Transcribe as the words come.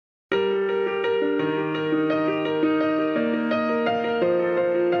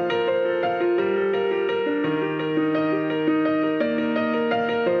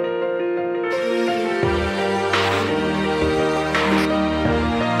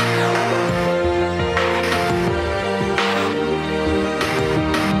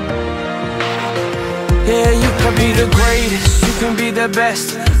can be the greatest, you can be the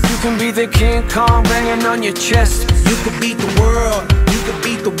best. You can be the King Kong banging on your chest. You could beat the world, you could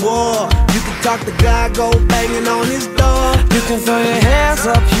beat the war. You can talk to God, go banging on his door. You can throw your hands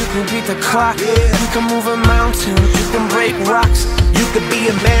up, you can beat the clock. You can move a mountain, you can break rocks. You could be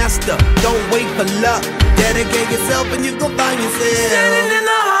a master, don't wait for luck. Dedicate yourself and you gon' find yourself standing in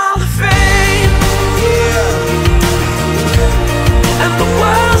the Hall of Fame. Yeah. And the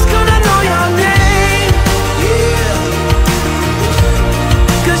world's gonna know your name. Yeah.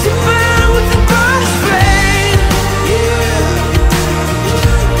 Cause you burn with the brightest flame. Yeah.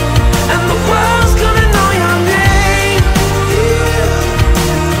 And the world's gonna know your name.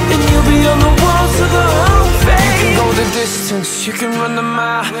 Yeah. And you'll be on the walls of the Hall of Fame. You can go the distance, you can run the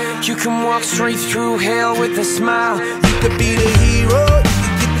mile. You can walk straight through hell with a smile. You could be the hero, you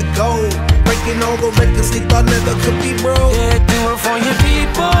could get the gold. Breaking all the records they thought never could be broke. Yeah, do it for your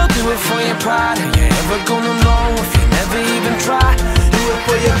people, do it for your pride. Are you ever gonna know if you never even try? Do it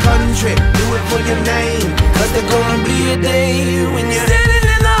for your country, do it for your name. Cause there's gonna be a day when you're standing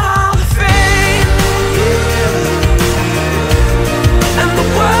in the Hall of Fame. Yeah. And the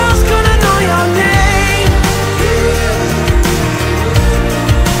world's gonna know your name. Yeah.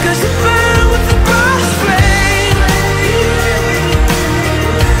 Cause you burn with the brightest flame. Yeah.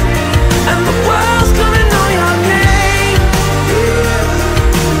 And the world's gonna know your name.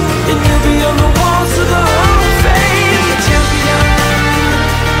 Yeah. And you'll be on the walls of the Hall of Fame. Be a champion.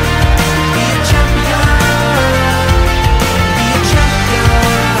 Be a champion. Be a champion.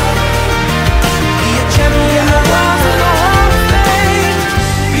 Be a champion. On the walls of the Hall of Fame.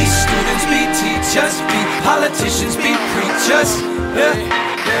 Be students, be teachers, be politicians, be preachers. Yeah.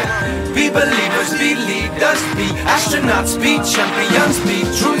 Be believers, be leaders, be astronauts, be champions, be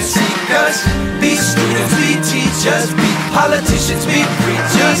truth seekers. Be students, be teachers, be politicians, be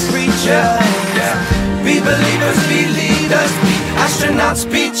preachers. Yeah. Be believers, be leaders, be astronauts,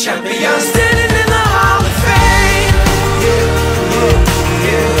 be champions. Standing in the Hall of Fame.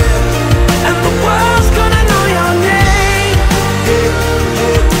 Yeah. And the world's gonna know your name. Yeah.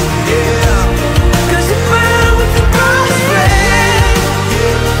 Cause you burn with the brightest flame.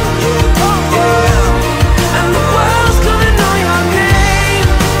 And the world's gonna know your name.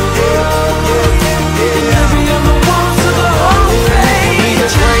 And you'll be on the walls of the Hall of Fame. You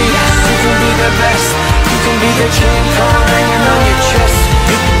can be the greatest, you can be the best. You can be the King Kong hanging on your chest.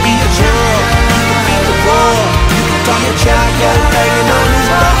 You can be the world, you can beat the war. You can talk to God, go banging on his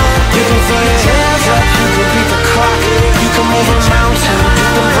door. You can throw your hands up, you can beat the clock. You can move a mountain, you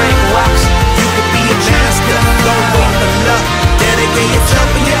can break rocks. You could be a master, don't wait for luck. Dedicate yourself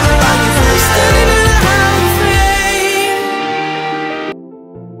and you can find yourself Standing in the Hall of Fame.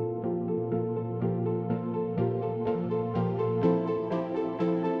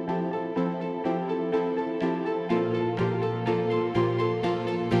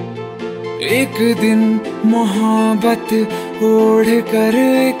 एक दिन मोहब्बत ओढ़ कर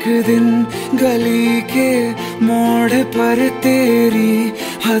एक दिन गली के मोड़ पर तेरी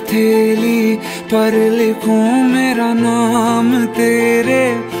हथेली पर लिखूं मेरा नाम तेरे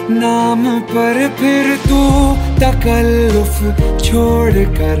नाम पर। फिर तू तकल्लुफ छोड़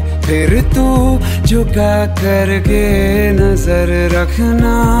कर फिर तू झुका करके नजर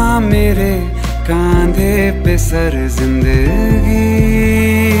रखना मेरे कांधे पे सर जिंदगी।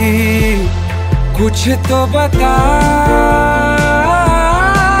 कुछ तो बता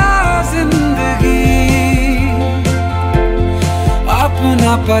जिंदगी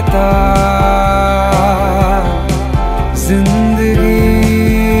अपना पता जिंदगी।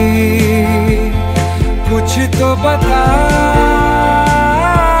 कुछ तो बता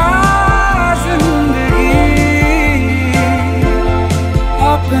जिंदगी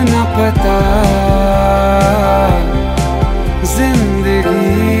अपना पता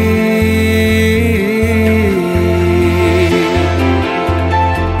जिंदगी।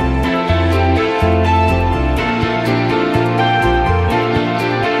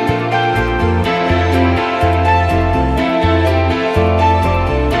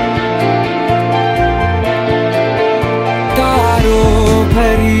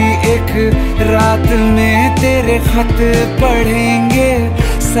 रात में तेरे खत पढ़ेंगे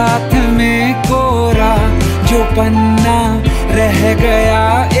साथ में कोरा जो पन्ना रह गया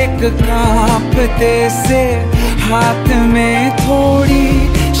एक कांपते से हाथ में। थोड़ी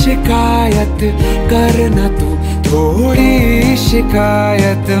शिकायत करना तू थोड़ी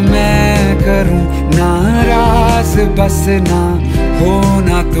शिकायत मैं करूं नाराज बस ना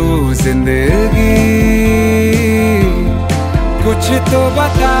होना तू जिंदगी। कुछ तो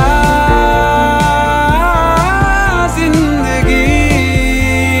बता जिंदगी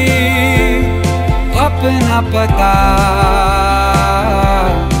अपना पता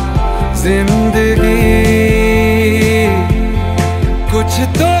जिंदगी कुछ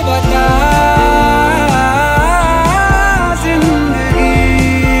तो बता जिंदगी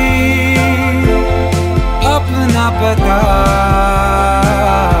अपना पता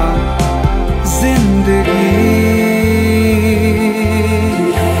जिंदगी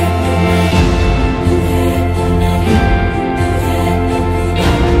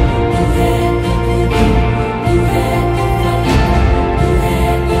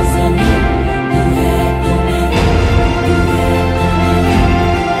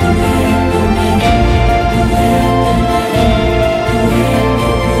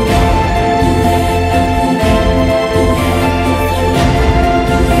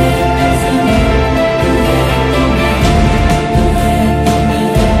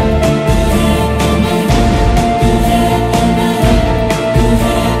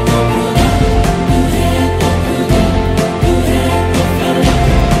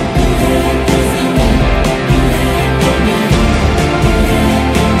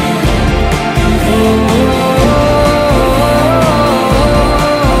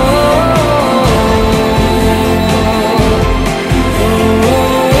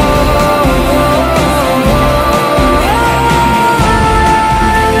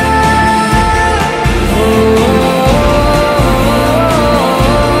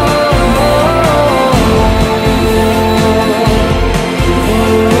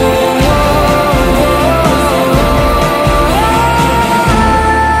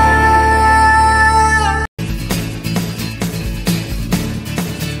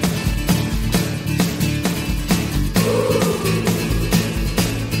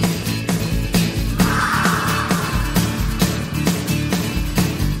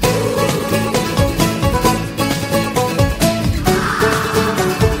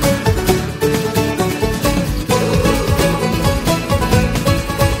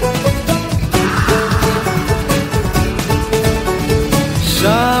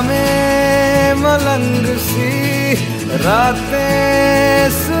शामें मलंग सी रातें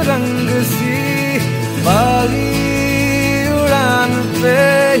सुरंग सी बागी उड़ान पे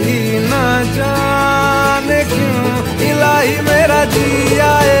ही न जाने क्यों इलाही मेरा जी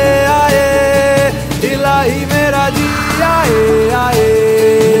आए आए इलाही मेरा जी आए आए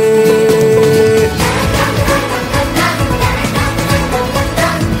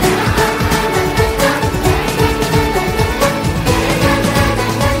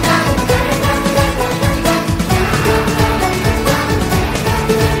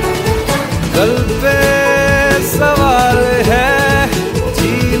कल पे सवाल है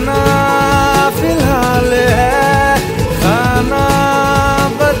जीना फिलहाल है खाना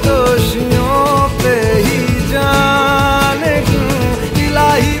बदोशियों पे ही जाने क्यों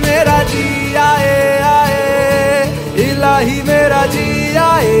इलाही मेरा जी आए आए इलाही मेरा जी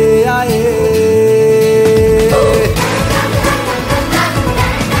आए आए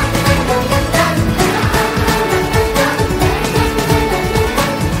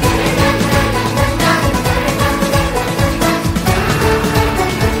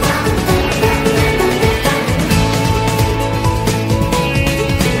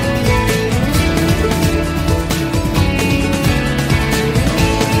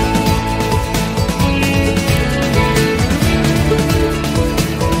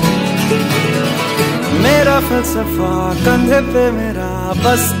मेरा फलसफा कंधे पे मेरा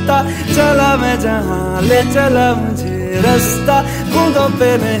बस्ता चला मैं जहाँ ले चला मुझे रास्ता बूंदों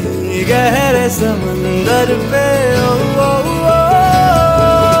पे नहीं गहरे समंदर पे ओ, ओ,